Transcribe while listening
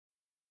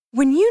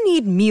When you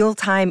need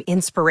mealtime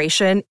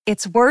inspiration,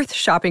 it's worth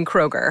shopping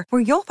Kroger,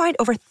 where you'll find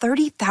over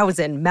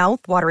 30,000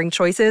 mouth-watering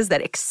choices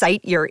that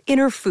excite your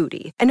inner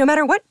foodie. And no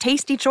matter what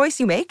tasty choice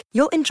you make,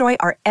 you'll enjoy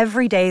our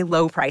everyday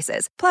low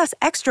prices, plus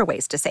extra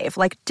ways to save,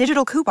 like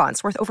digital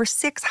coupons worth over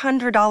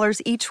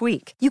 $600 each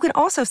week. You can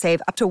also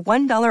save up to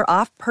 $1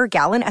 off per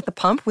gallon at the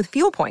pump with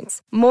fuel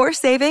points. More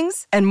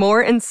savings and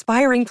more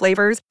inspiring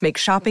flavors make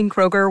shopping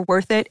Kroger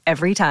worth it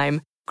every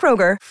time.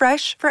 Kroger,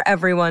 fresh for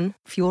everyone.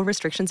 Fuel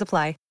restrictions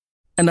apply.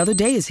 Another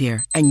day is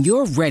here, and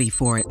you're ready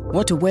for it.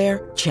 What to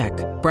wear? Check.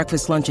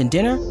 Breakfast, lunch, and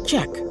dinner?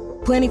 Check.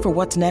 Planning for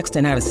what's next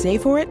and how to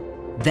save for it?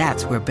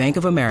 That's where Bank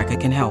of America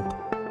can help.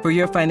 For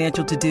your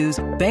financial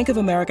to-dos, Bank of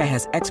America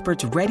has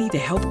experts ready to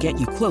help get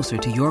you closer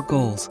to your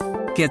goals.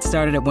 Get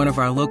started at one of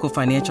our local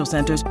financial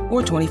centers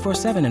or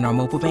 24/7 in our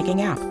mobile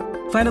banking app.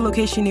 Find a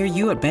location near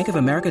you at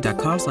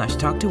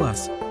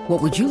bankofamerica.com/talktous.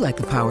 What would you like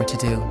the power to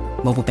do?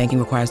 Mobile banking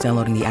requires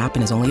downloading the app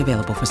and is only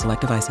available for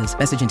select devices.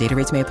 Message and data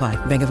rates may apply.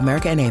 Bank of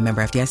America N.A.,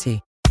 member FDIC.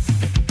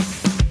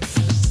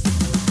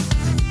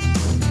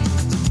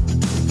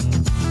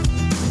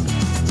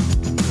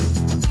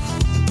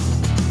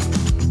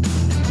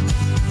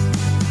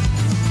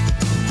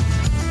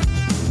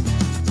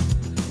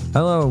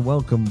 Hello and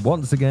welcome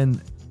once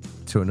again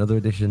to another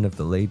edition of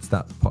the Leeds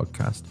That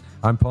Podcast.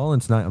 I'm Paul,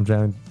 and tonight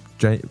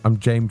I'm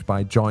James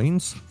by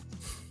Joins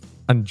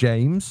and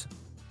James.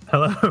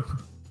 Hello.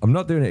 I'm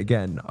not doing it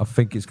again. I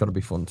think it's going to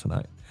be fun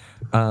tonight.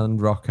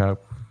 And Rocco.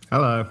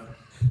 Hello.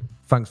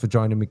 Thanks for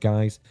joining me,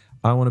 guys.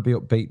 I want to be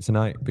upbeat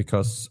tonight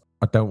because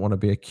I don't want to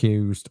be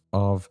accused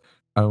of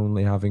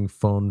only having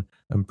fun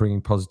and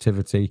bringing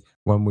positivity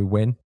when we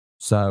win.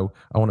 So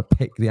I want to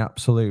pick the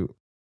absolute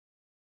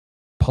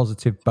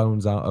positive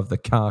bones out of the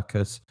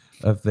carcass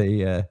of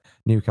the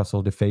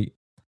Newcastle defeat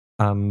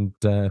and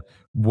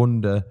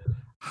wonder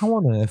how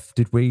on earth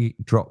did we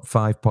drop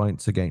 5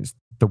 points against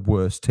the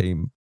worst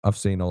team I've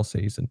seen all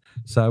season.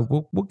 So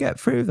we'll get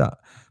through that.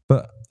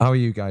 But how are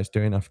you guys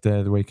doing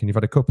after the weekend? You've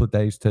had a couple of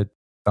days to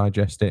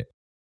digest it.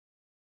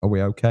 Are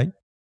we okay?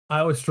 I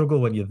always struggle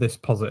when you're this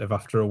positive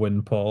after a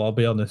win, Paul, I'll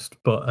be honest,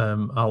 but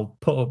I'll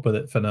put up with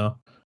it for now.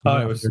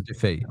 After a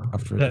defeat.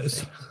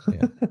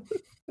 Yeah.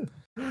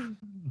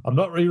 I'm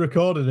not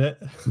re-recording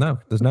it. No,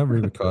 there's no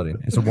re-recording.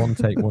 It's a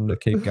one-take wonder.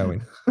 Keep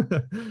going.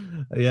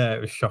 Yeah,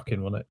 it was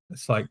shocking, wasn't it?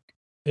 It's like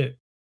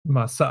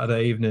my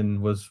Saturday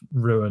evening was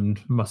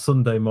ruined. My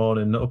Sunday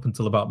morning up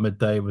until about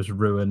midday was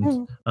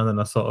ruined. And then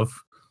I sort of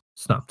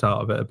snapped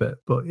out of it a bit.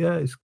 But yeah,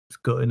 it's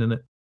gutting, isn't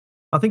it?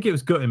 I think it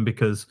was gutting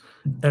because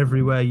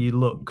everywhere you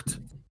looked,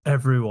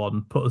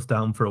 everyone put us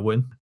down for a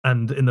win.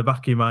 And in the back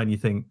of your mind, you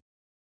think,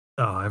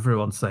 oh,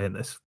 everyone's saying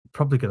this.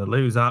 Probably going to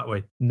lose, aren't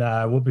we?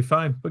 Nah, we'll be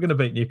fine. We're going to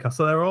beat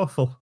Newcastle. They're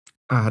awful.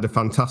 I had a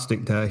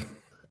fantastic day.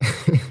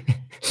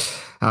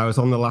 I was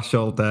on the lash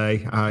all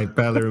day. I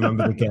barely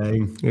remember the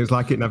game. It was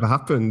like it never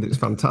happened. It's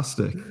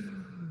fantastic.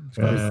 It's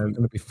going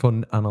to be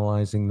fun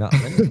analysing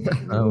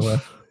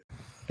that.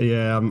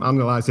 Yeah, I'm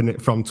analysing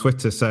it from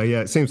Twitter. So,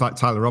 yeah, it seems like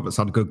Tyler Roberts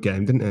had a good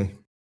game, didn't he?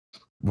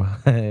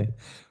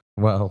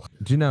 Well,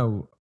 do you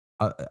know,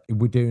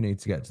 we do need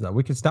to get to that.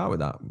 We can start with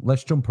that.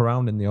 Let's jump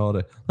around in the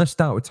order. Let's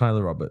start with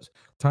Tyler Roberts.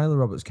 Tyler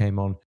Roberts came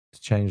on to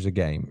change the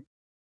game.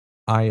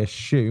 I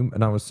assume,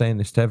 and I was saying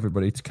this to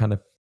everybody to kind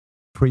of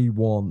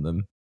pre-warn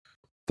them,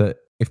 that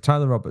if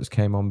Tyler Roberts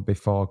came on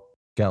before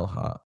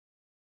Gelhardt,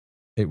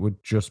 it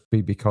would just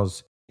be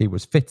because he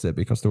was fitter,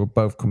 because they were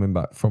both coming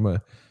back from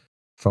a,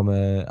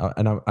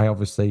 and I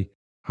obviously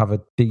have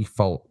a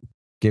default,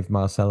 give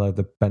Marcelo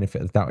the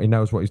benefit of the doubt. He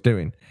knows what he's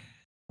doing.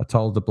 I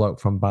told the bloke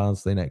from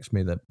Barnsley next to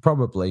me that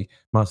probably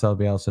Marcel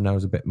Bielsa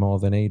knows a bit more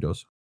than he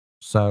does.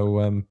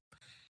 So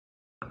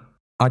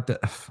I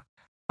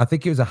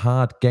think it was a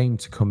hard game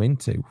to come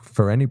into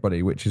for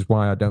anybody, which is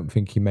why I don't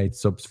think he made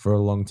subs for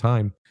a long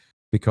time.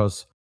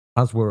 Because,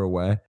 as we're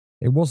aware,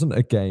 it wasn't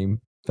a game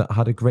that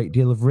had a great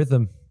deal of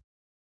rhythm.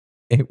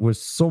 It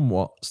was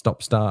somewhat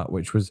stop-start,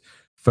 which was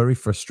very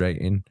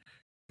frustrating.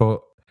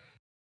 But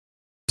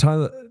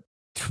Tyler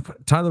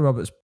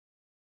Roberts'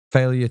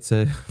 failure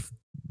to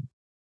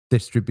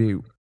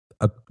distribute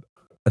a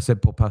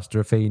simple pass to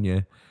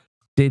Rafinha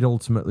did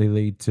ultimately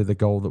lead to the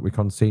goal that we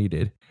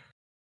conceded.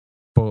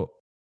 But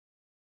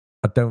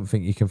I don't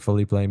think you can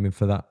fully blame him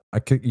for that.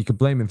 You can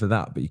blame him for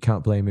that, but you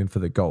can't blame him for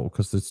the goal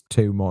because there's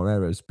two more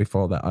errors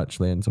before that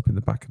actually ends up in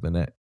the back of the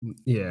net.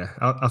 Yeah,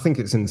 I think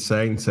it's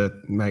insane to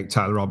make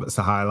Tyler Roberts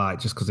the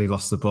highlight just because he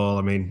lost the ball.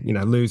 I mean,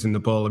 losing the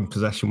ball in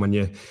possession when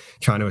you're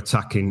trying to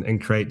attack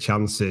and create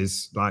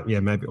chances,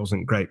 maybe it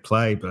wasn't great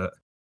play, but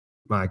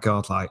my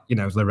God,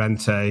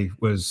 Llorente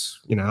was,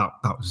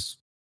 that was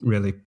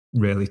really,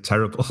 really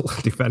terrible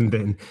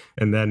defending.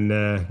 And then,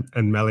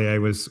 and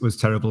Meslier was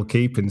terrible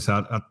keeping.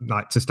 So I'd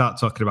like to start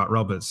talking about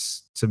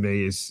Roberts, to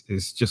me,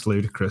 is just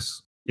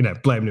ludicrous.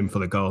 Blaming him for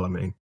the goal, I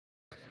mean.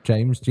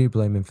 James, do you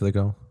blame him for the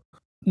goal?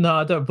 No,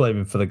 I don't blame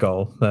him for the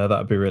goal.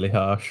 That'd be really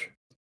harsh.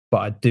 But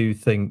I do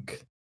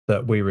think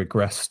that we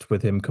regressed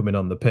with him coming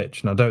on the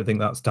pitch. And I don't think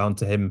that's down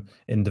to him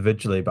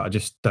individually, but I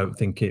just don't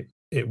think it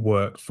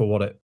worked for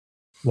what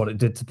it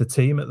did to the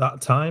team at that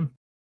time.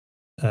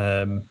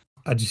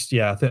 I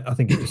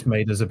think it just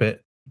made us a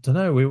bit. I don't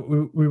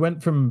know. We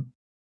went from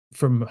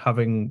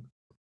having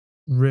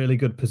really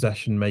good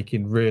possession,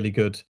 making really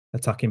good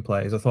attacking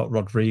plays. I thought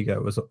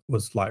Rodrigo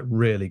was like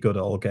really good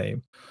all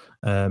game.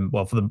 For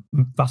the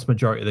vast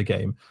majority of the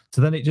game.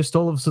 So then it just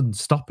all of a sudden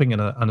stopping,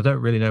 and I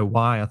don't really know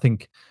why. I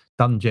think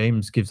Dan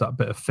James gives that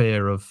bit of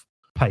fear of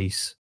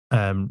pace,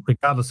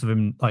 regardless of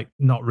him like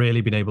not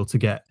really being able to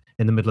get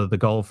in the middle of the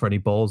goal for any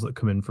balls that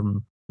come in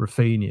from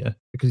Rafinha,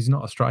 because he's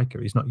not a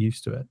striker. He's not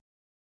used to it.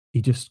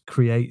 He just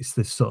creates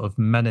this sort of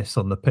menace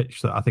on the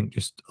pitch that I think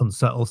just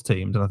unsettles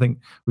teams. And I think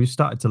we've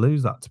started to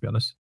lose that, to be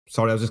honest.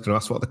 Sorry, I was just going to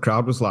ask what the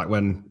crowd was like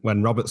when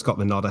Roberts got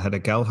the nod ahead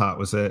of Gelhardt.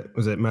 Was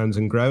it moans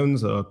and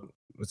groans, or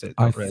was it?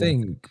 I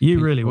think you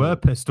really were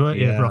pissed, weren't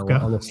you, Rocco?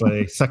 Well,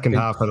 honestly, second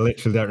half, I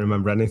literally don't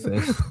remember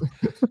anything.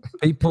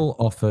 People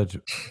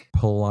offered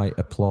polite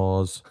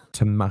applause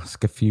to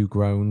mask a few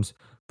groans,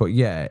 but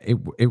yeah,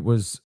 there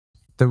was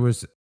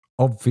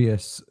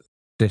obvious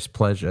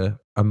displeasure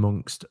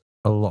amongst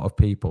a lot of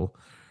people.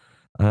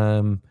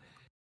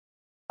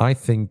 I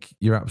think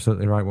you're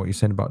absolutely right what you're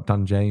saying about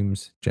Dan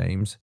James,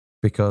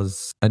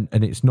 because and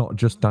it's not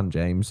just Dan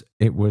James,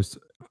 it was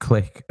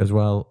Klich as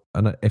well.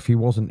 And if he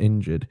wasn't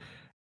injured,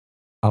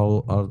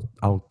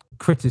 I'll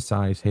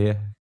criticize here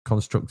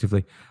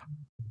constructively.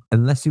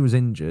 Unless he was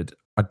injured,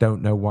 I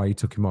don't know why he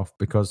took him off,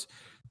 because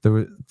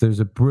there's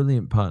a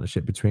brilliant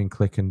partnership between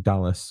Klich and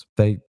Dallas.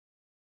 They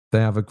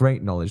have a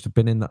great knowledge. They've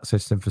been in that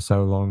system for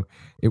so long.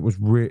 It was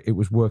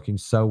working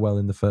so well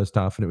in the first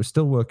half, and it was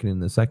still working in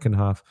the second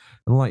half.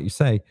 And like you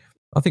say,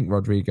 I think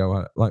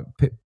Rodrigo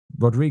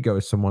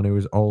is someone who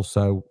is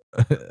also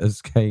a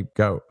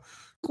scapegoat.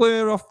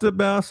 Clear off to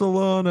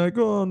Barcelona.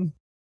 Go on.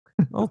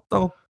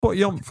 I'll put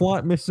you on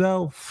flight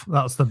myself.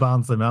 That's the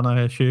Barnsley man,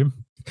 I assume.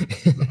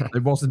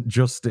 It wasn't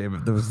just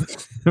him. There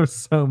was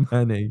so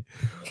many.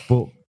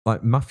 But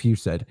like Matthew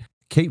said,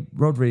 keep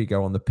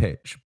Rodrigo on the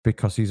pitch,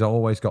 because he's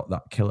always got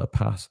that killer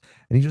pass.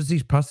 And he does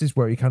these passes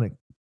where he kind of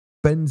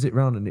bends it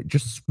round and it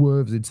just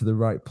swerves into the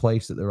right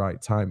place at the right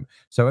time.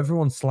 So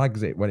everyone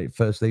slags it when it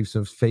first leaves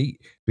his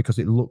feet, because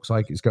it looks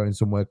like it's going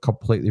somewhere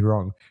completely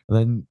wrong. And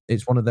then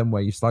it's one of them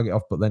where you slag it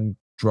off, but then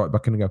draw it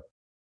back in and go,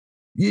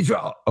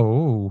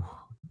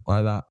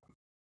 like that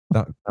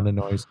kind of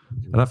noise.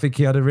 And I think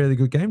he had a really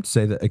good game to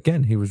say that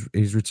again.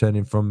 He's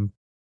returning from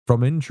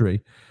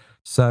injury.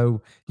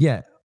 So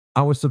yeah,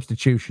 our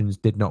substitutions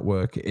did not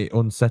work. It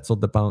unsettled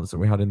the balance that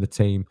we had in the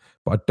team,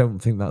 but I don't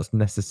think that's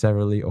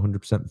necessarily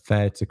 100%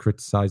 fair to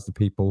criticize the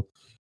people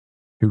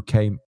who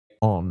came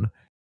on.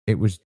 It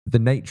was the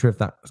nature of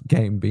that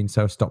game being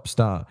so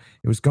stop-start.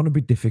 It was going to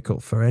be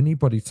difficult for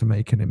anybody to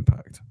make an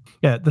impact.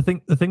 Yeah, the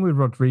thing with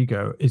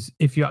Rodrigo is,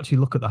 if you actually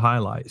look at the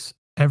highlights,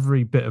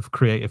 every bit of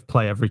creative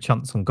play, every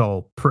chance on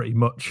goal pretty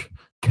much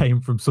came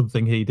from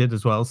something he did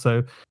as well.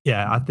 So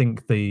yeah, I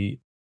think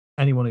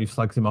anyone who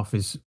slags him off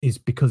is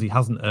because he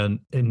hasn't earned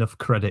enough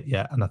credit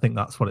yet, and I think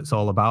that's what it's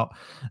all about.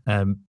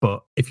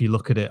 But if you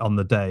look at it on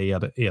the day,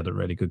 he had a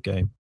really good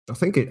game. I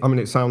think it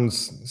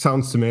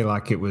sounds to me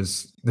like it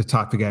was the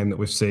type of game that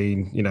we've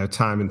seen,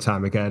 time and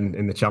time again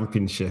in the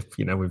Championship.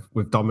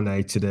 We've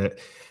dominated it,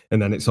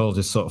 and then it's all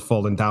just sort of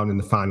fallen down in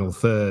the final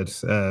third.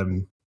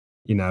 And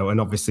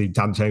obviously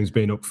Dan James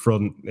being up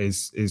front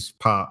is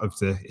part of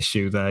the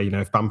issue there.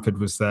 If Bamford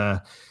was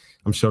there,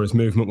 I'm sure his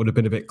movement would have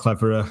been a bit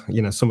cleverer.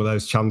 Some of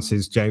those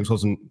chances, James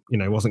wasn't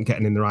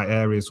getting in the right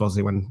areas, was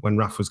he? When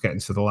Raf was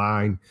getting to the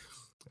line,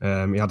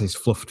 he had his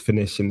fluffed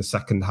finish in the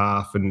second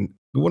half, and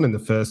the one in the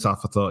first half,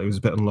 I thought he was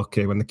a bit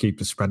unlucky when the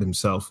keeper spread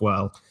himself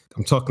well.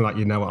 I'm talking like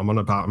what I'm on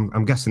about.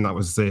 I'm guessing that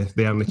was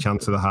the only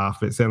chance of the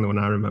half. It's the only one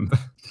I remember.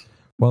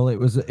 Well, it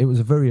was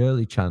a very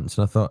early chance,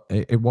 and I thought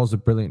it was a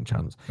brilliant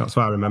chance. That's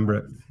why I remember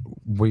it.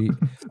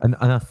 And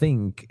I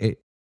think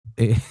it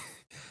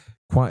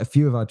quite a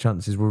few of our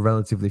chances were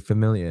relatively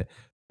familiar.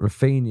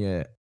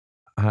 Rafinha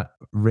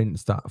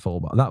rinsed that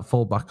fullback. That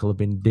fullback will have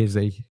been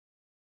dizzy.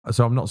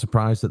 So I'm not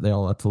surprised that they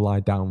all had to lie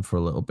down for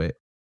a little bit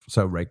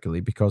so regularly,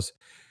 because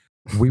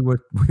we were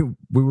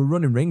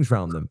running rings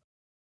around them.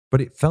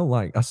 But it felt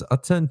like I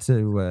turned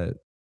to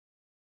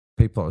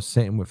people I was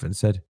sitting with and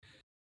said,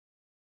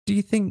 "Do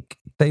you think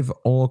they've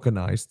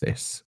organised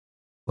this,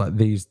 like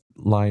these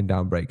lying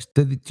down breaks?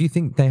 Do you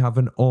think they have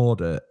an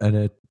order and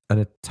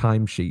a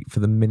timesheet for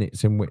the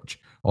minutes in which,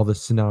 or the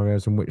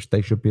scenarios in which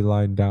they should be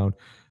lying down?"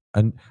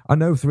 And I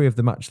know 3 of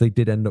them actually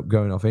did end up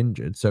going off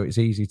injured, so it's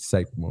easy to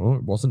say, well,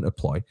 it wasn't a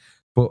ploy.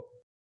 But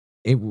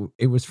it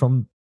was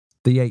from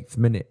the 8th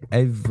minute.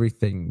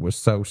 Everything was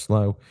so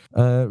slow.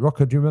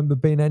 Rocco, do you remember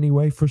being any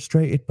way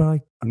frustrated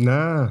by?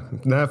 No.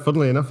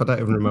 Funnily enough, I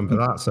don't even remember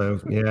that. So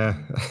yeah,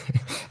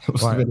 it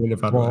must have been in a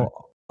bad way.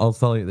 I'll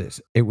tell you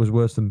this: it was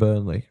worse than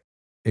Burnley.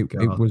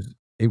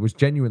 It was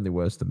genuinely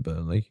worse than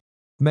Burnley.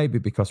 Maybe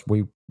because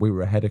we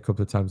were ahead a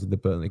couple of times in the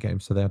Burnley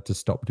game, so they had to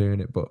stop doing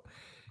it. But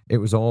it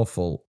was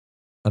awful.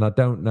 And I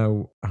don't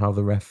know how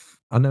the ref...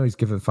 I know he's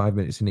given 5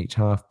 minutes in each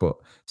half, but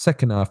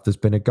second half, there's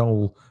been a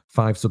goal,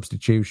 5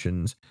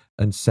 substitutions,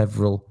 and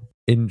several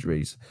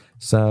injuries.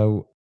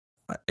 So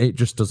it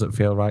just doesn't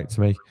feel right to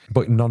me.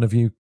 But none of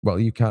you well,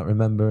 you can't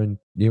remember and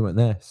you weren't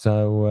there.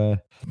 So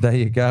there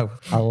you go.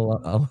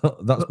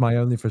 That's my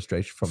only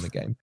frustration from the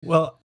game.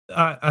 Well,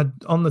 I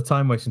on the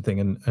time wasting thing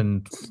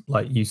and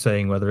like you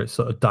saying whether it's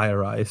sort of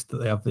diarized that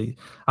they have the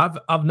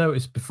I've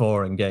noticed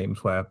before in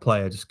games where a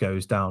player just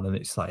goes down and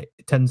it's like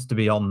it tends to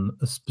be on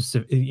a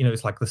specific,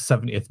 it's like the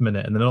 70th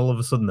minute and then all of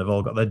a sudden they've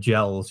all got their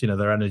gels,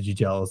 their energy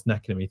gels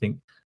necking them. You think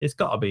it's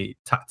got to be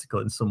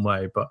tactical in some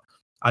way, but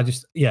I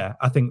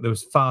think there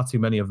was far too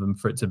many of them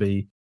for it to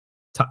be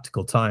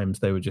tactical times.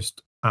 They were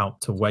just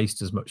out to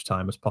waste as much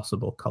time as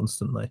possible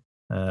constantly,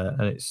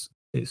 and it's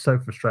so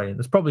frustrating.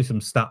 There's probably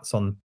some stats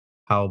on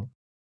how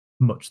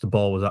much the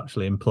ball was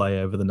actually in play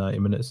over the 90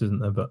 minutes, isn't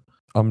there? But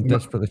I'm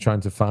desperately trying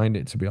to find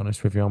it, to be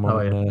honest with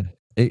you.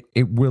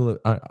 It will.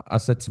 I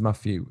said to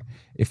Matthew,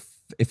 if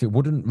it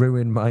wouldn't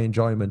ruin my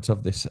enjoyment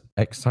of this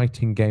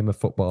exciting game of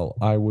football,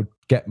 I would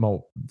get my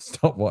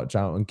stopwatch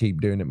out and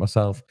keep doing it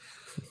myself.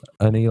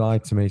 And he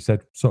lied to me. He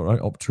said, "It's all right,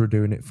 Opta are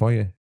doing it for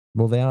you."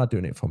 Well, they are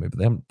doing it for me, but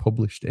they haven't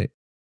published it.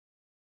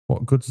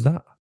 What good's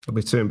that? I'll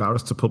be too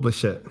embarrassed to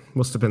publish it.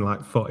 Must have been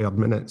like 40 odd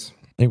minutes.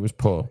 It was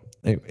poor.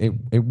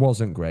 It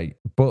wasn't great.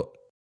 But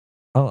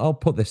I'll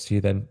put this to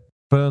you then.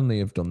 Burnley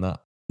have done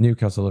that.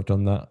 Newcastle have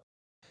done that.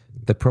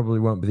 They probably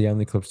won't be the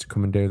only clubs to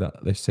come and do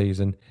that this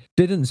season.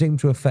 Didn't seem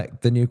to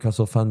affect the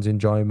Newcastle fans'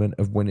 enjoyment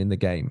of winning the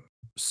game.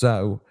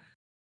 So,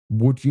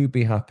 would you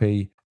be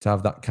happy to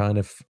have that kind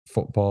of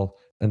football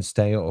and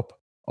stay up?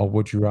 Or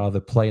would you rather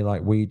play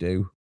like we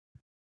do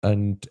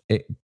and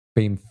it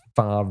being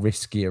far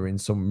riskier in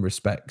some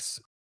respects?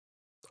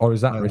 Or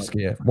is that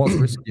riskier? What's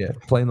riskier?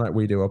 Playing like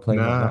we do or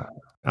playing like that?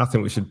 I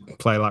think we should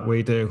play like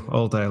we do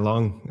all day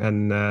long.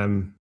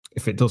 And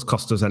if it does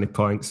cost us any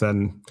points,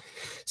 then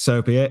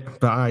so be it.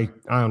 But I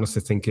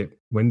honestly think it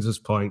wins us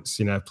points,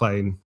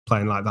 playing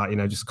like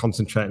that, just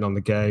concentrating on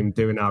the game,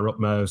 doing our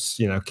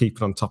utmost,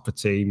 keeping on top of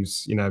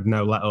teams,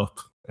 no let up.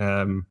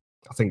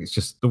 I think it's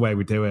just the way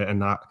we do it.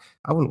 And I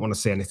wouldn't want to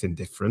see anything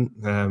different.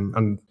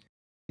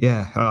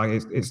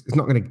 It's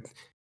not going to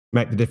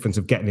make the difference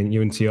of getting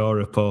you into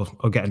Europe or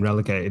getting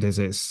relegated, is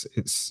it?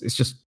 It's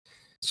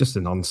just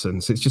a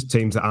nonsense. It's just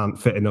teams that aren't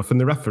fit enough,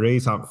 and the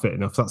referees aren't fit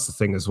enough. That's the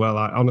thing as well.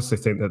 I honestly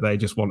think that they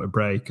just want a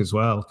break as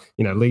well.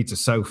 Leeds are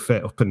so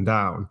fit up and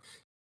down.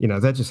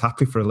 They're just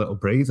happy for a little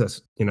breather.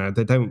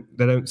 They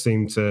don't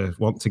seem to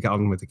want to get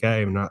on with the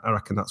game, and I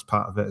reckon that's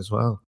part of it as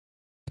well.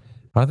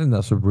 I think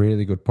that's a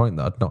really good point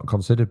that I'd not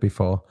considered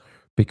before,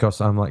 because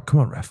I'm like,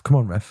 come on,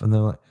 ref. And they're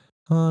like,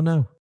 oh,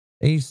 no,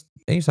 he's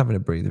having a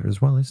breather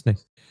as well, isn't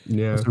he?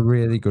 Yeah. That's a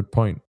really good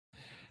point.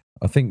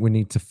 I think we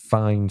need to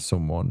find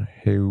someone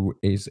who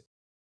is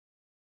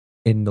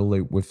in the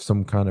loop with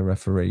some kind of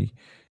referee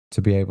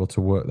to be able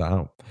to work that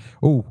out.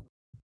 Oh,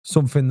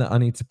 something that I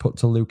need to put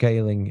to Luke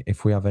Ayling,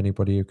 if we have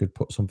anybody who could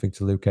put something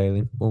to Luke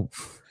Ayling. Oh,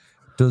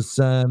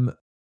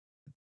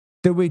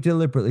 do we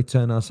deliberately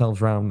turn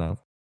ourselves round now?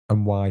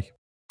 And why?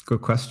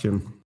 Good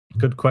question.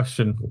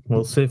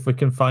 We'll see if we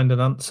can find an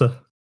answer.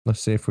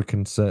 Let's see if we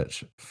can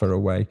search for a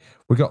way.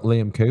 We got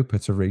Liam Cooper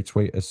to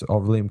retweet us,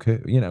 or Liam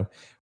Cooper,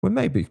 we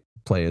maybe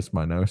players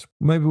might know us.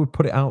 Maybe we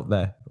put it out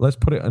there. Let's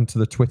put it into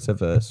the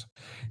Twitterverse.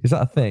 Is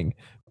that a thing?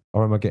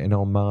 Or am I getting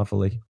all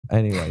marvelly?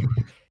 Anyway.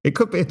 It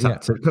could be a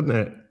tactic, couldn't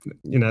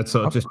it?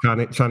 Sort of just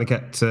trying to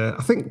get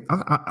I think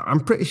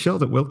I'm pretty sure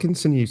that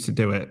Wilkinson used to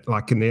do it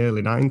like in the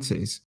early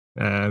 90s.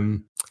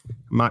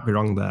 Might be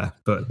wrong there,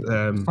 but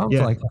sounds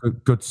like a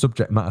good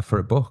subject matter for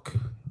a book.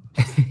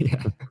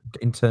 Yeah.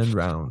 Getting turned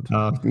round.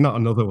 Not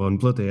another one,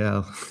 bloody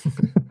hell.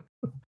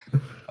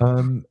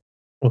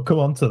 We'll come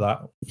on to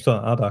that. So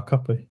add our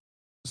copy.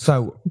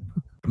 So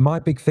my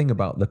big thing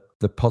about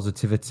the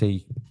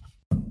positivity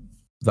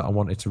that I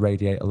wanted to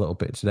radiate a little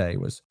bit today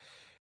was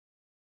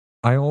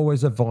I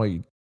always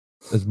avoid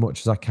as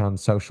much as I can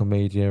social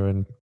media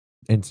and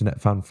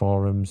internet fan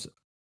forums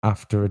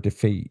after a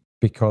defeat,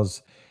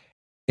 because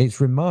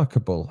it's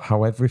remarkable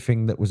how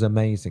everything that was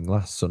amazing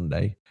last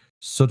Sunday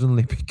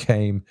suddenly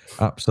became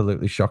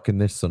absolutely shocking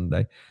this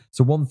Sunday.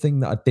 So one thing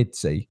that I did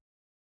see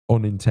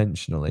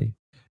unintentionally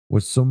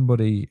was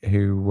somebody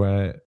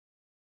who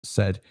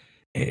said,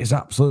 it is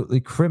absolutely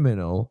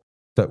criminal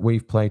that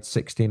we've played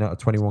 16 out of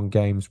 21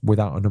 games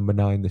without a number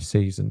 9 this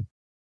season.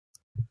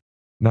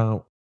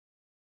 Now,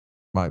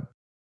 might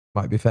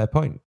be a fair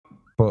point,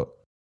 but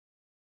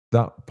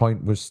that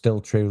point was still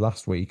true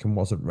last week and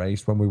wasn't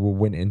raised when we were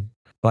winning.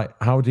 Like,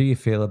 how do you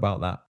feel about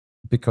that?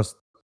 Because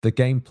the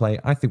gameplay,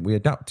 I think we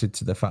adapted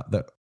to the fact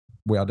that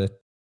we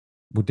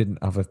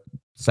didn't have a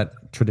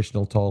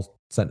traditional tall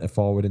centre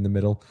forward in the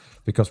middle,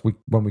 because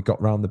when we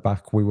got round the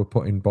back, we were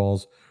putting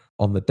balls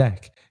on the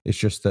deck. It's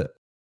just that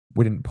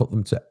we didn't put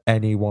them to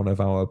any one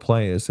of our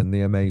players in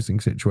the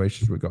amazing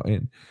situations we got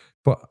in.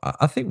 But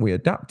I think we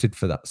adapted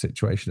for that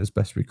situation as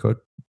best we could.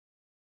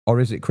 Or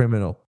is it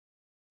criminal?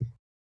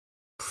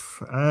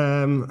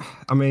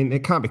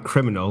 It can't be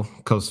criminal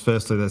because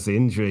firstly there's the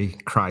injury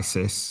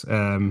crisis.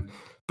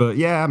 But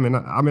yeah, I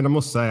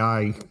must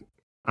say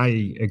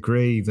I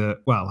agree that.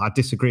 Well, I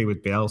disagree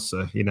with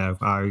Bielsa. You know,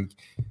 I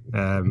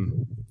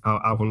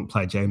wouldn't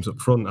play James up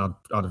front. I'd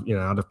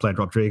have played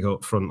Rodrigo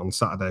up front on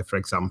Saturday, for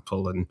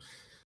example, and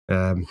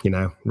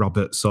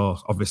Roberts or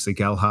obviously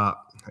Gelhardt.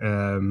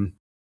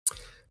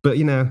 But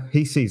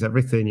he sees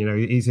everything.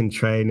 He's in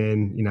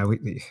training.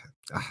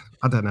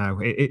 I don't know.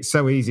 It's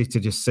so easy to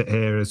just sit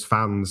here as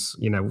fans.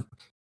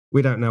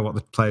 We don't know what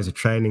the players are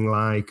training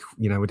like.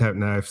 We don't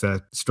know if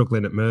they're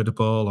struggling at murder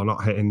ball or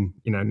not hitting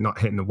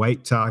the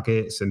weight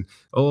targets and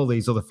all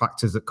these other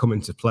factors that come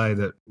into play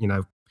that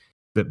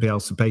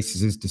Bielsa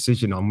bases his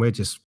decision on. We're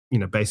just,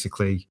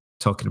 basically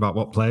talking about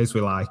what players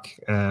we like.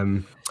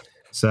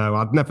 So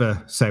I'd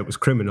never say it was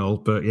criminal,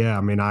 but yeah,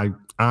 I mean, I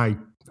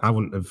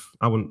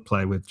wouldn't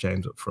play with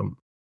James up front.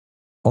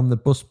 On the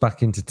bus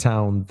back into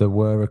town, there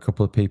were a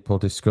couple of people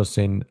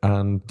discussing,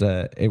 and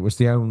it was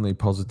the only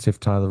positive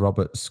Tyler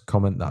Roberts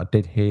comment that I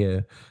did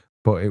hear,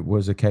 but it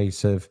was a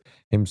case of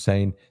him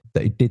saying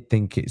that he did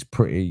think it's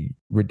pretty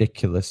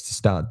ridiculous to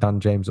start Dan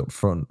James up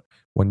front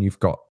when you've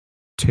got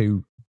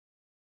two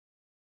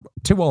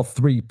or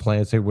three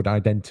players who would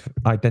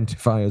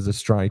identify as a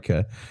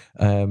striker,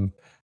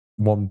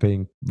 one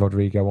being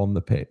Rodrigo on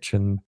the pitch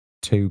and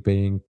two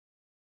being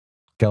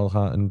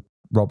Gelhardt and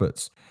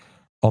Roberts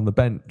on the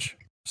bench.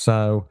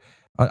 So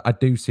I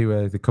do see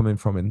where they're coming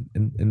from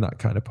in that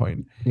kind of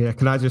point. Yeah,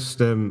 can I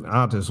just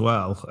add as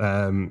well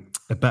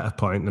a better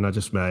point than I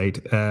just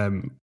made?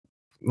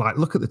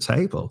 Look at the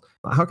table.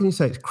 How can you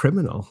say it's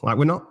criminal?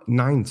 We're not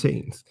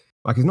 19th.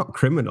 It's not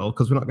criminal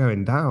because we're not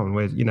going down.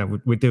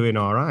 We're doing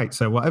all right.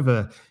 So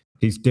whatever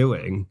he's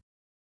doing,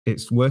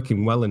 it's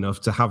working well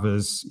enough to have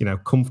us,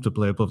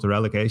 comfortably above the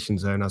relegation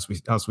zone as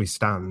we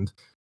stand.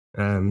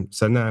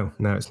 So no,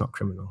 it's not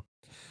criminal.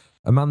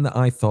 A man that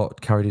I thought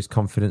carried his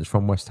confidence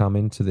from West Ham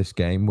into this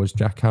game was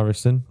Jack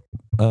Harrison.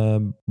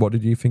 What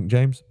did you think,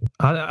 James?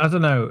 I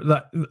don't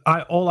know.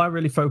 All I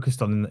really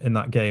focused on in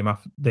that game,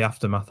 the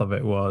aftermath of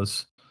it,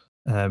 was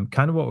kind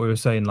of what we were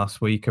saying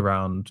last week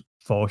around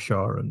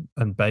Forshaw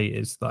and Bate,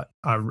 is that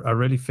I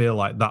really feel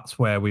like that's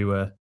where we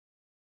were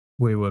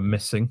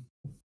missing,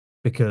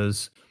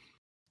 because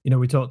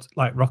we talked,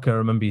 like Rocco, I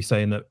remember you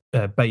saying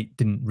that Bate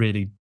didn't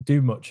really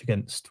do much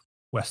against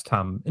West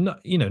Ham, not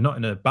in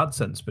a bad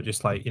sense, but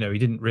just he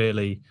didn't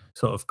really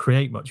sort of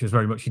create much. It was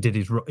very much he did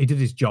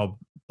his job,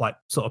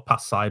 sort of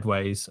pass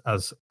sideways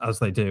as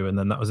they do, and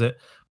then that was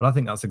it. But I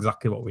think that's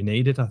exactly what we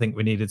needed. I think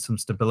we needed some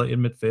stability in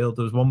midfield.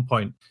 There was one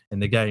point in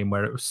the game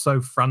where it was so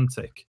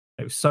frantic,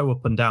 it was so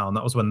up and down.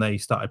 That was when they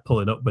started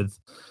pulling up with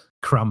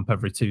cramp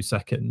every 2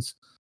 seconds.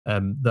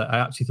 That I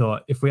actually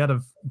thought if we had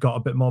have got a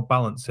bit more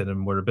balance in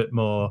and were a bit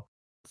more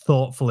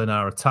thoughtful in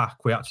our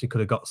attack, we actually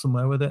could have got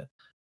somewhere with it.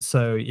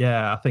 So,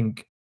 yeah, I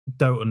think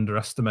don't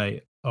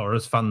underestimate, or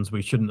as fans,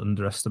 we shouldn't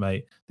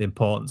underestimate the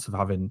importance of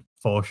having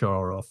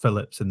Forshaw or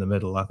Phillips in the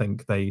middle. I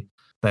think they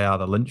are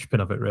the linchpin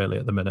of it, really,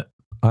 at the minute.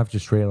 I've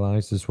just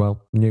realised as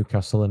well,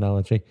 Newcastle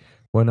analogy,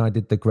 when I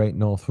did the Great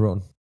North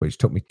Run, which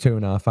took me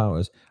 2.5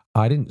 hours,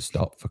 I didn't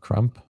stop for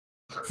cramp.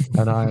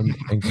 And I'm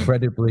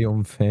incredibly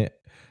unfit,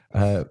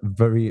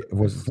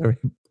 was very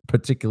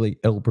particularly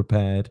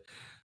ill-prepared,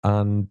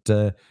 and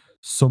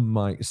some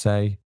might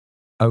say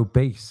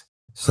obese.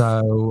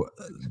 So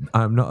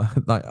I'm not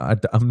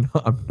I'm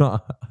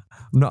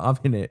not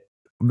having it.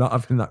 I'm not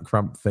having that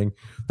cramp thing.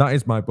 That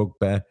is my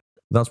bugbear.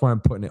 That's why I'm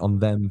putting it on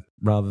them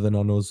rather than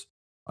on us.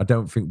 I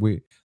don't think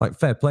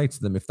fair play to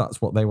them if that's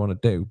what they want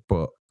to do,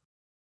 but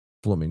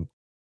blooming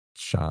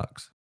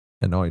Sharks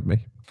annoyed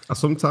me. I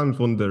sometimes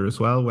wonder as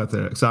well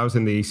whether, because I was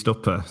in the East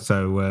Upper,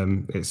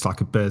 so it's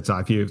like a bird's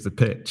eye view of the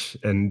pitch,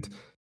 and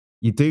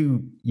you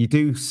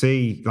do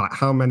see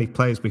how many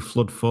players we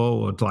flood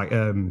forward.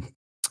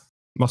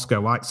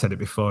 Moscow White said it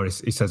before.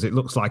 He says it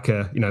looks like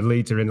a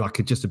leader in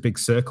just a big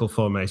circle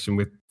formation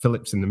with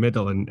Phillips in the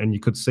middle, and you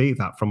could see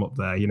that from up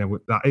there.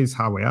 That is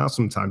how we are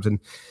sometimes, and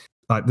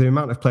the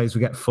amount of players we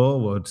get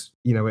forward,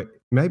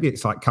 maybe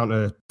it's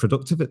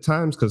counterproductive at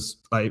times because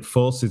it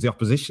forces the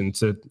opposition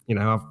to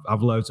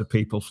have loads of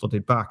people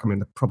flooded back. I mean,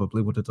 they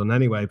probably would have done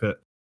anyway,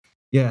 but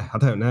yeah, I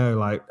don't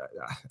know.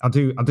 I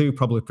do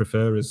probably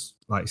prefer us,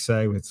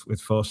 say, with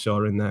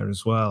Forshaw in there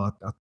as well.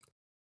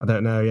 I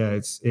don't know. Yeah,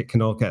 it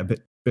can all get a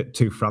bit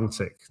too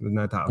frantic. There's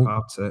no doubt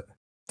about it.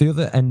 The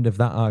other end of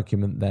that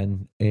argument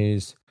then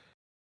is,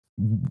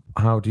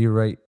 how do you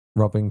rate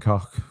Robin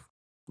Koch?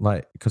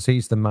 Because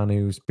he's the man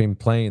who's been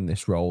playing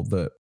this role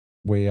that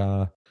we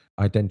are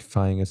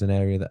identifying as an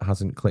area that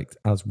hasn't clicked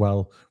as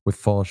well with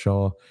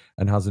Forshaw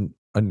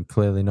and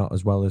clearly not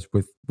as well as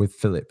with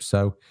Phillips.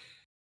 So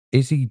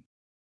is he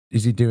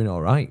doing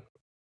all right?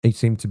 He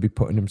seemed to be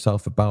putting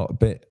himself about a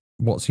bit.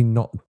 What's he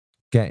not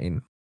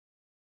getting?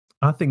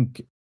 I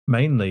think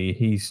mainly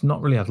he's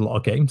not really had a lot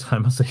of game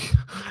time, has he?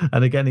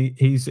 And again,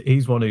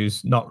 he's one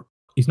he's not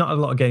had a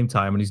lot of game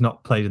time, and he's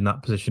not played in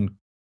that position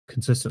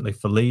consistently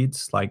for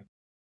Leeds.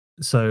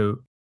 So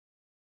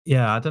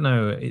yeah, I don't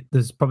know.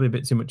 There's probably a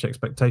bit too much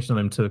expectation on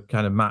him to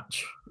kind of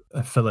match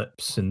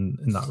Phillips in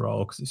that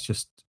role, because it's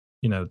just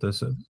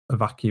there's a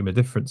vacuum of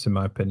difference in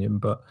my opinion.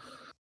 But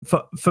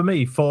for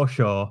me,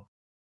 Forshaw,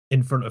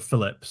 in front of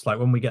Phillips, like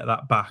when we get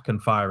that back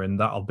and firing,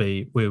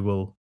 we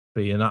will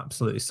be an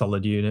absolutely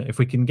solid unit. If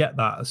we can get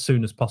that as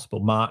soon as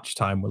possible, March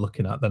time we're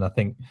looking at, then I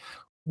think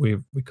we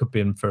could be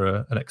in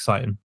for an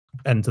exciting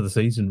end to the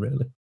season,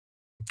 really.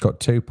 Got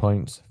 2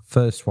 points.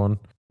 First one,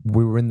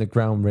 we were in the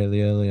ground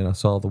really early and I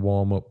saw the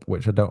warm-up,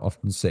 which I don't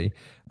often see.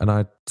 And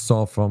I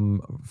saw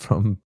from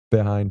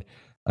behind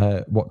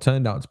what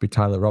turned out to be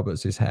Tyler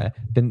Roberts' hair.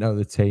 Didn't know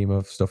the team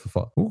of stuff. I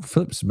thought, oh,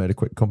 Phillips made a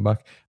quick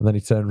comeback. And then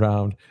he turned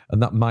around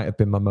and that might have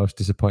been my most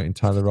disappointing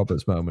Tyler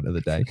Roberts moment of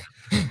the day.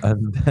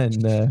 And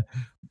then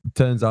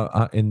turns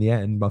out in the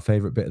end, my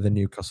favourite bit of the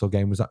Newcastle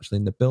game was actually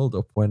in the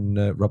build-up when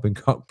Robin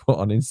Koch put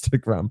on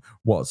Instagram,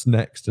 what's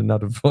next? And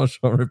Adam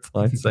Forshaw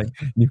replied saying,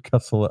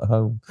 Newcastle at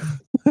home.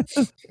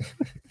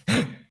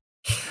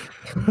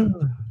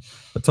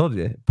 I told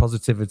you,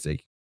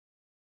 positivity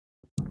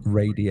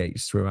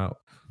radiates throughout.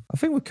 I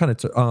think we kind of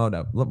took... Oh,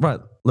 no. Right,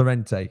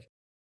 Llorente,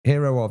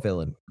 hero or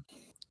villain?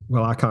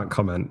 Well, I can't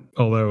comment,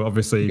 although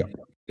obviously...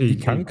 You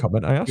can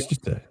comment. I asked you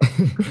to.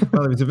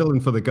 Well, he was a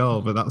villain for the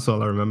goal, but that's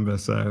all I remember.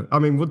 So, I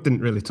mean, Wood didn't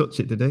really touch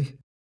it, did he?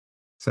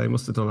 So he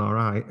must have done all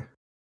right.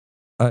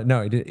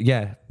 No, he did.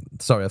 Yeah.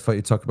 Sorry, I thought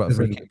you talked about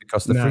free kick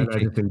because the free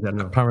kick,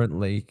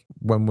 apparently,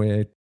 when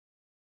we're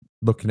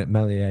looking at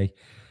Meslier,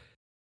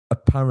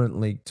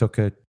 apparently took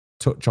a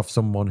touch off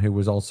someone who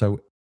was also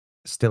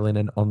still in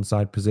an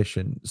onside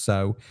position.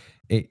 So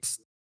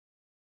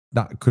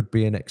that could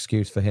be an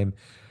excuse for him.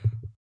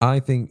 I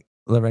think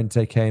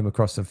Llorente came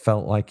across and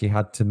felt like he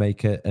had to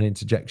make an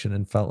interjection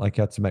and felt like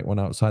he had to make one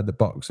outside the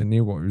box and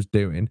knew what he was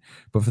doing.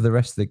 But for the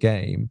rest of the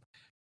game,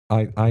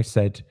 I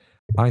said,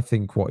 I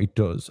think what he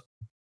does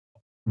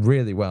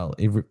really well,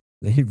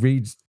 he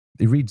reads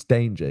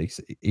danger,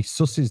 he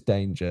susses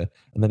danger,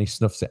 and then he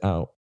snuffs it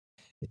out.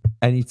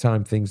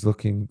 Anytime things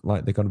looking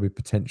like they're going to be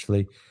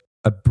potentially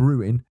a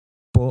brewing,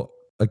 but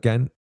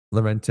again,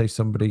 Llorente,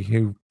 somebody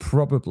who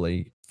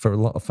probably, for a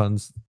lot of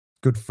fans,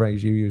 good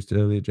phrase you used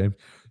earlier, James,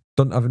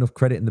 don't have enough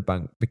credit in the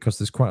bank because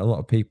there's quite a lot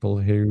of people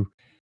who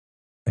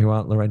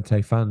aren't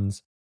Llorente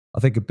fans. I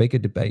think a bigger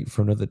debate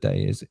for another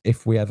day is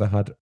if we ever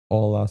had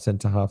all our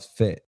centre halves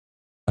fit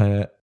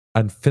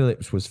and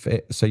Phillips was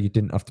fit, so you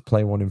didn't have to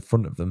play one in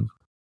front of them,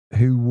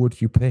 who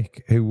would you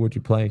pick? Who would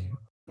you play?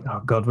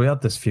 Oh God, we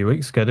had this a few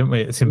weeks ago, didn't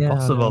we? It's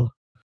impossible.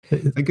 I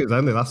think it was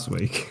only last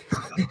week.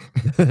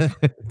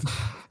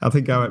 I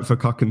think I went for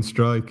Cock and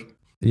Strike.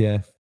 Yeah,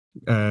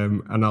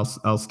 and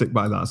I'll stick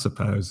by that, I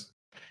suppose.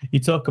 You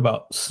talk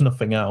about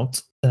snuffing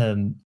out,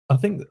 and I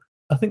think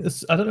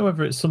this. I don't know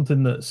whether it's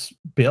something that's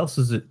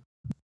Bielsa's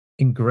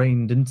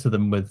ingrained into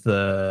them with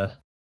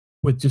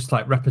just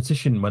like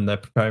repetition when they're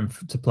preparing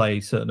to play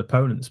certain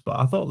opponents. But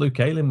I thought Luke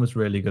Ayling was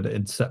really good at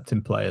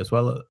intercepting play as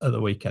well at the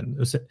weekend. It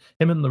was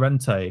him and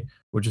Llorente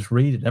were just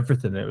reading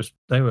everything.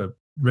 They were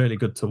really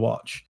good to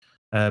watch.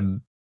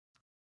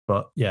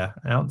 But yeah,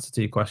 answer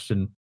to your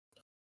question,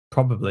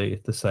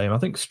 probably the same. I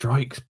think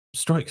Strike's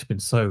been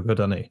so good,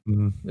 hasn't he?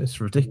 It's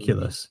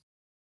ridiculous.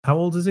 How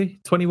old is he?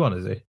 21,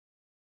 is he?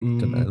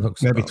 Don't know, it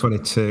looks maybe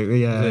 22.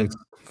 Yeah,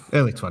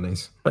 early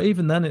 20s. But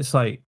even then, it's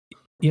like,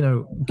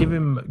 give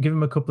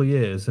him a couple of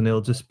years and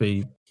he'll just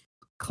be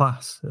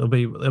class. He'll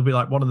be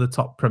like one of the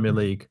top Premier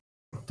League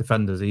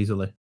defenders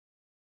easily.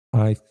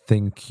 I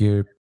think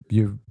you're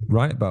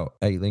right about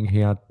Ayling. He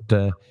had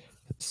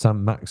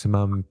Sam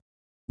Maximan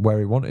where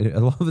he wanted it. A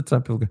lot of the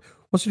time people go,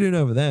 what's he doing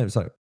over there? It's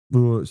like,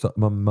 oh, it's like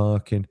man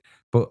marking.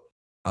 But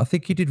I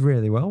think he did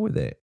really well with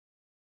it.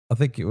 I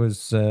think it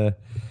was,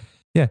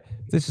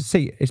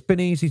 it's been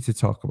easy to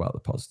talk about the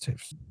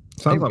positives.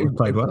 Sounds like we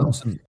played well.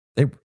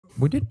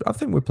 We did. I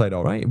think we played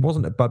all right. It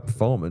wasn't a bad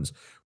performance.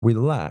 We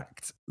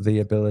lacked the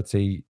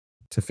ability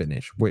to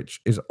finish,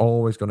 which is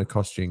always going to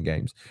cost you in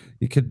games.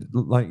 You could,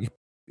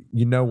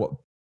 what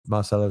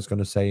Marcelo's going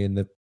to say in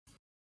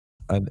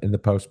the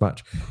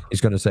post-match. He's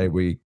going to say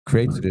we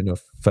created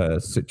enough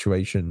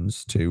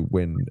situations to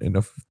win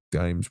enough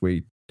games.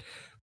 We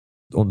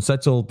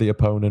unsettled the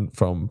opponent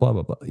from blah,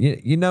 blah, blah.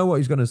 You know what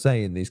he's going to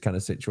say in these kind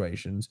of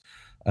situations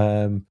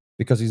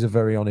because he's a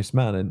very honest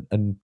man.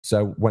 And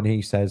so when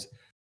he says,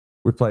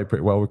 we played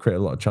pretty well, we created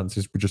a lot of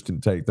chances, we just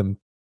didn't take them,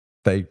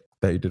 they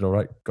did all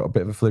right, got a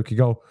bit of a fluky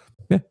goal.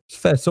 Yeah, it's a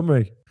fair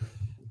summary.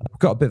 We've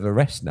got a bit of a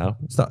rest now.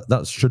 So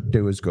that should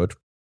do us good.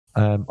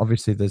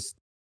 Obviously, there's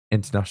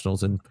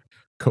internationals and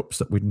cups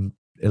that we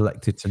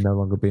elected to no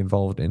longer be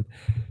involved in.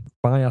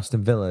 By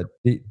Aston Villa,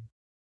 do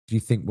you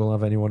think we'll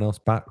have anyone else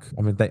back?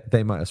 I mean,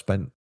 they might have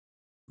spent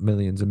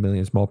millions and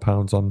millions more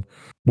pounds on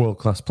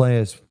world-class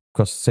players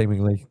because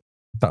seemingly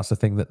that's the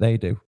thing that they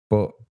do.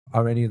 But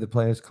are any of the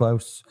players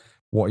close?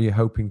 What are you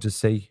hoping to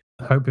see?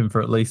 Hoping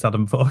for at least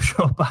Adam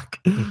Forshaw back.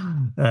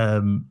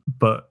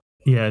 But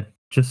yeah,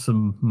 just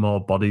some more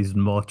bodies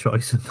and more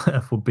choice in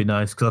there would be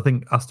nice because I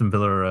think Aston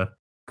Villa are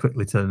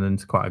quickly turning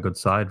into quite a good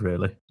side,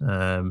 really.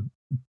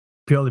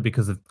 Purely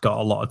because they've got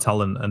a lot of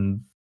talent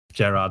and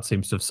Gerrard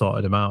seems to have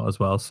sorted him out as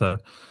well. So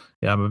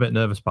yeah, I'm a bit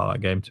nervous about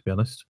that game, to be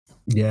honest.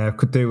 Yeah,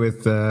 could do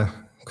with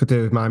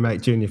my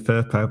mate Junior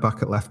Firpo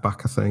back at left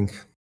back. I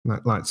think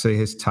like to see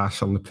his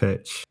tash on the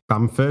pitch.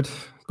 Bamford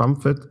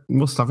Bamford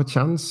must have a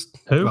chance.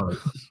 Who? Well,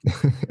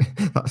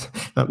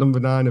 that number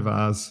 9 of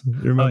ours.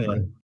 You remember?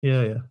 Oh,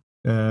 yeah.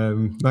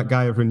 That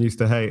guy everyone used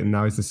to hate, and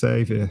now he's the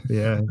saviour.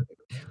 Yeah,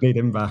 need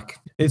him back.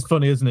 It's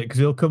funny, isn't it? Because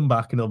he'll come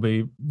back and he'll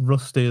be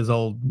rusty as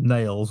old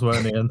nails,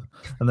 won't he? And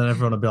then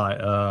everyone will be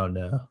like, "Oh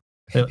no."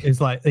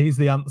 It's like he's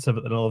the answer,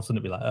 but then all of a sudden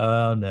it'll be like,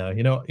 "Oh no."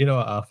 You know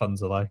what our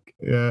fans are like.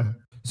 Yeah.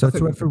 So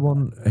to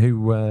everyone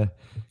who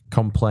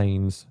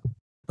complains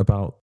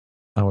about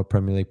our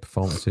Premier League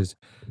performances,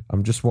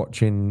 I'm just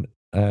watching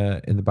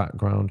in the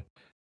background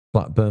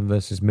Blackburn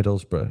versus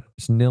Middlesbrough.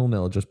 It's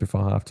 0-0 just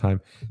before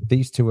half-time.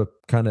 These two are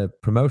kind of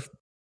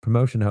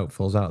promotion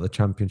hopefuls out of the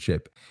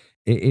Championship.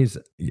 It is,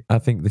 I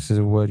think this is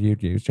a word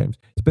you'd use, James.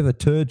 It's a bit of a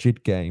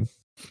turgid game.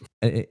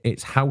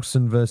 It's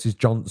Howson versus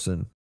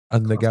Johnson,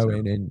 and they're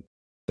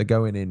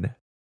going in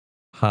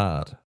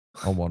hard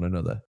on one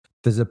another.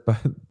 There's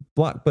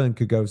Blackburn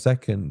could go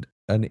second,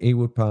 and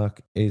Ewood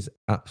Park is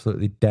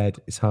absolutely dead.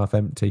 It's half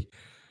empty.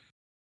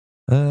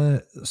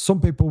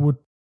 Some people would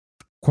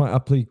quite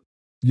happily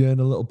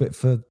yearn a little bit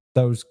for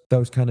those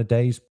kind of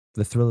days,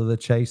 the thrill of the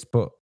chase,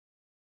 but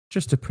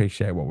just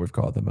appreciate what we've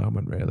got at the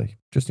moment, really.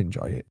 Just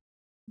enjoy it.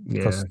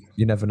 Because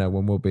you never know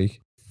when we'll be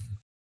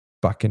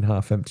back in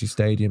half-empty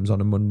stadiums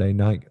on a Monday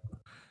night,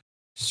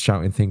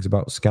 shouting things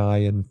about Sky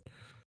and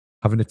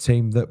having a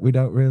team that we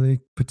don't really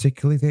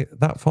particularly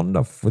that fond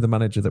of, with a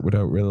manager that we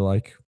don't really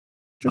like.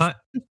 Just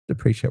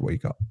appreciate what you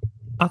got.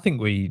 I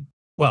think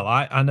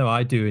I know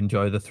I do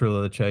enjoy the thrill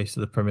of the chase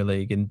of the Premier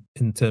League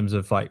in terms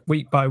of like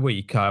week by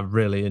week. I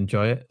really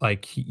enjoy it.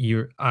 Like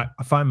I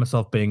find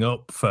myself being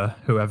up for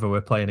whoever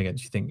we're playing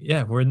against. You think,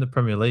 yeah, we're in the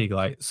Premier League.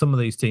 Like some of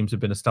these teams have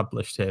been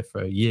established here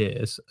for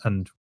years,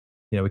 and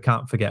we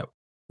can't forget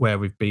where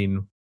we've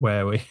been,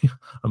 where we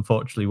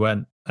unfortunately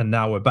went, and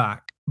now we're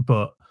back.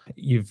 But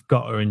you've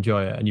got to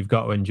enjoy it, and you've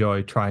got to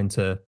enjoy trying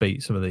to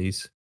beat some of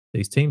these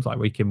teams like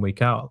week in,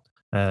 week out.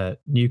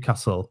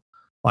 Newcastle,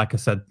 like I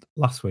said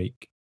last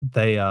week,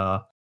 they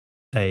are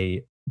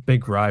a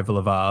big rival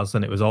of ours,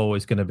 and it was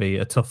always going to be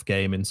a tough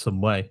game in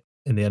some way.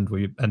 In the end,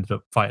 we ended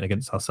up fighting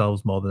against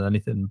ourselves more than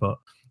anything. But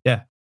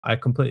yeah, I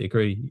completely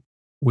agree.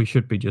 We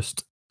should be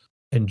just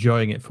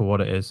enjoying it for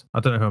what it is. I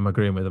don't know who I'm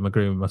agreeing with. I'm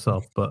agreeing with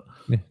myself, but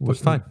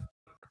it's fine.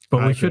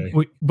 But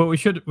we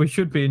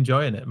should be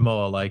enjoying it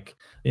more. Like,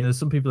 there's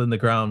some people in the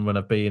ground when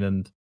I've been,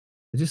 and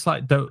they just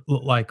like don't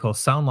look like or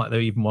sound like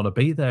they even want to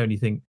be there. And you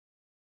think,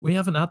 we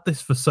haven't had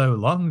this for so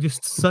long.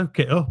 Just soak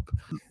it up.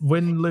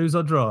 Win, lose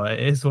or draw, it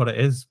is what it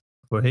is.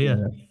 We're here.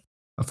 Yeah.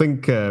 I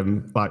think,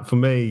 like for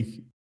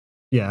me,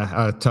 yeah,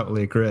 I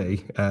totally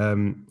agree.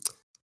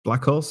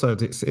 Like also,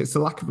 it's a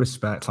lack of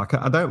respect. Like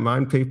I don't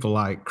mind people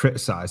like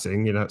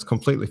criticizing. It's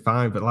completely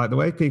fine. But like the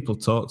way people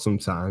talk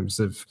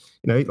sometimes of,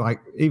 like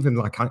even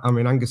like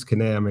Angus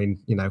Kinnear.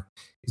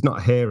 He's not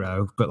a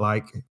hero, but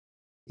like,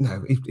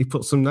 he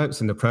put some notes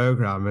in the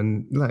program,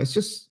 and like, it's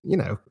just,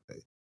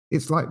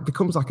 it's like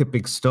becomes like a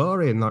big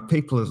story, and like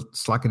people are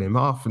slagging him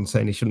off and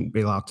saying he shouldn't be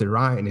allowed to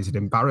write, and he's an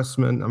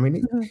embarrassment.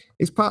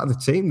 He's part of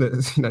the team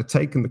that's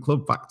taken the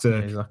club back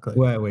to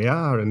where we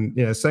are, and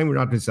same with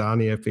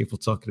Radrizzani. People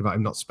talking about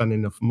him not spending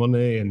enough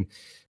money, and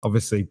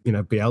obviously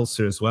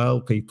Bielsa as well.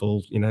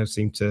 People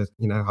seem to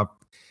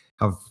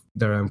have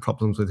their own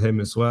problems with him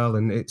as well,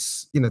 and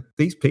it's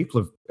these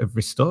people have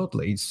restored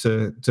Leeds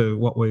to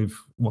what we've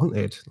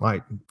wanted,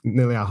 like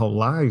nearly our whole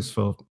lives,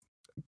 for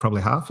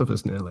probably half of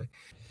us nearly.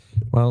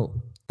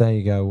 Well, there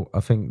you go. I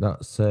think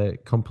that's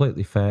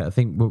completely fair. I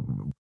think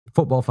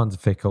football fans are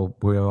fickle.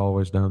 We've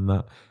always known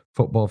that.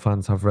 Football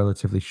fans have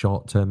relatively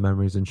short-term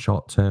memories and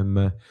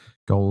short-term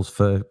goals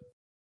for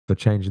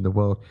changing the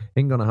world.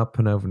 Ain't going to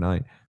happen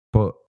overnight,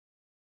 but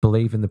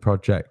believe in the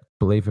project,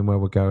 believe in where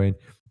we're going.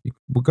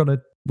 We're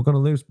gonna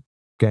lose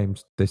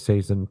games this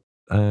season,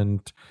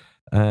 and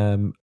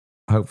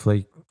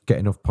hopefully get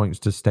enough points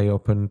to stay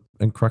up and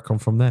crack on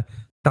from there.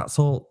 That's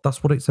all.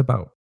 That's what it's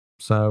about.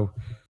 So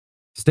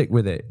stick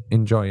with it,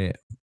 enjoy it,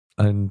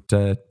 and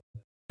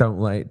don't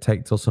let it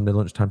take till Sunday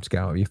lunchtime to get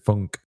out of your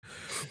funk.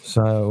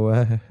 So,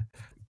 a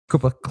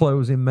couple of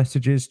closing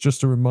messages.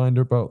 Just a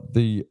reminder about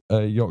the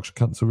Yorkshire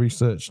Cancer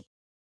Research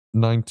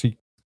 90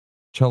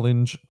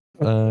 challenge.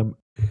 I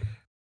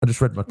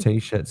just read my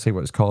T-shirt to see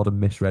what it's called and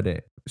misread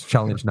it. It's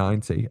Challenge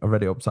 90. I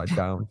read it upside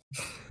down,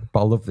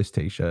 but I love this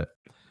T-shirt.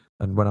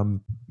 And when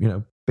I'm,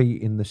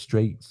 beating the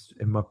streets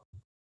in my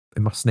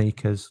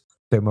sneakers,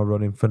 doing my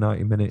running for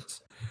 90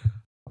 minutes.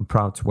 I'm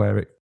proud to wear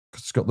it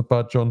because it's got the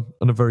badge on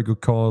and a very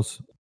good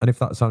cause. And if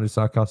that sounded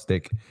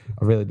sarcastic,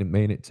 I really didn't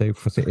mean it to,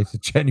 because it is a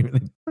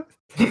genuinely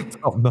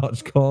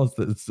top-notch cause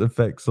that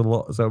affects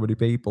so many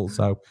people.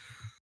 So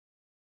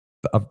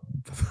I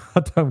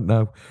don't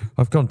know.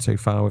 I've gone too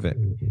far with it.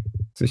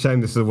 It's a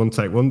shame this is a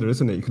one-take wonder,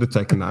 isn't it? You could have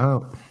taken that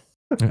out.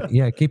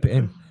 Yeah, keep it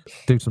in.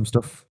 Do some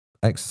stuff.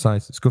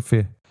 Exercise. It's good for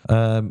you.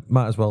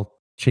 Might as well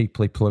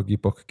cheaply plug your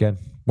book again.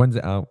 When's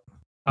it out?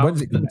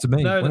 When's it coming to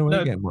me? When are we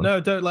getting one? No,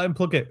 don't let him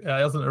plug it. It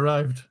hasn't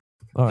arrived.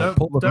 All right,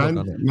 pull the plug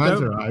on it.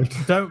 Mine's arrived.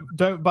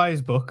 Don't buy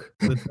his book,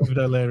 The David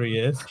O'Leary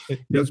Years.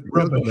 It's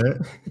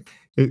rubbish.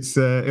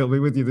 It'll be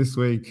with you this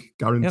week,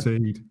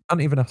 guaranteed. I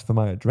didn't even ask for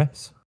my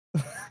address.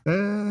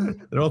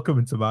 They're all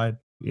coming to mine.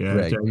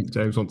 Yeah,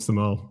 James wants them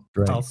all.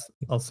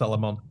 I'll sell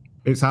them on.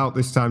 It's out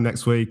this time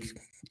next week.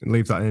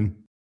 Leave that in.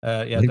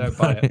 Don't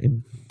buy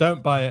it.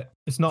 Don't buy it.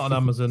 It's not on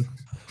Amazon.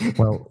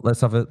 Well,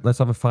 let's have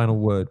a final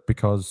word,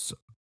 because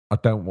I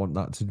don't want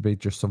that to be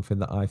just something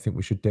that I think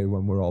we should do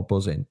when we're all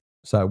buzzing.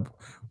 So,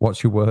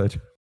 what's your word?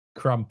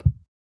 Cramp.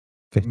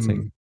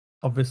 Fitting.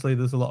 Obviously,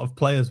 there's a lot of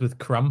players with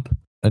cramp.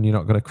 And you're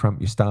not going to cramp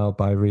your style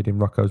by reading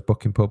Rocco's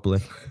book in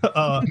public.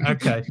 Oh,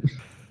 okay.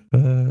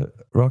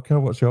 Rocco,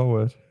 what's your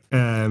word?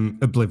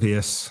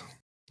 Oblivious.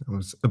 I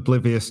was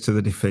oblivious to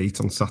the defeat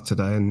on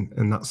Saturday,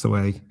 and that's the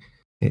way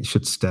it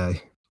should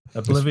stay.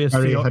 Oblivious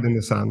to your head in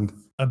the sand.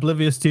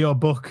 Oblivious to your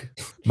book.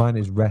 Mine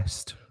is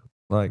rest.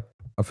 Like,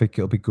 I think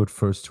it'll be good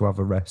for us to have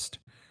a rest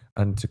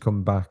and to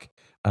come back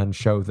and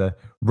show the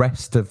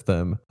rest of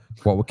them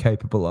what we're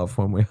capable of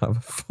when we have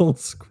a full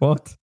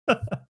squad.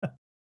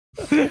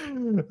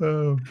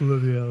 Oh,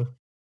 bloody hell.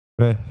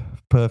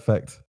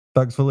 Perfect.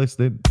 Thanks for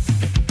listening.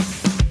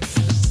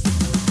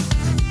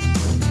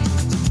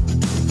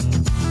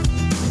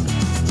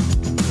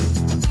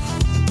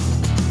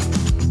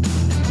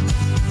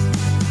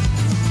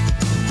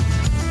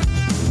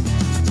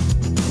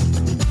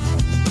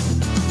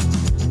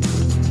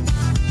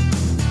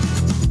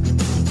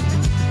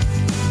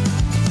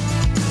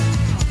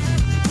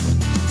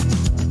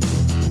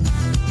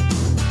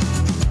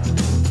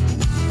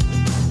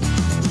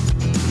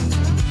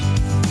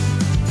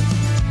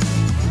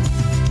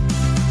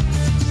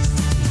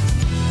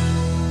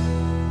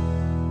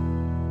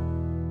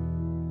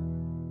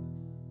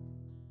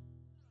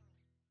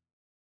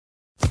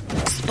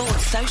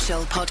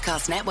 Social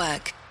Podcast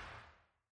Network.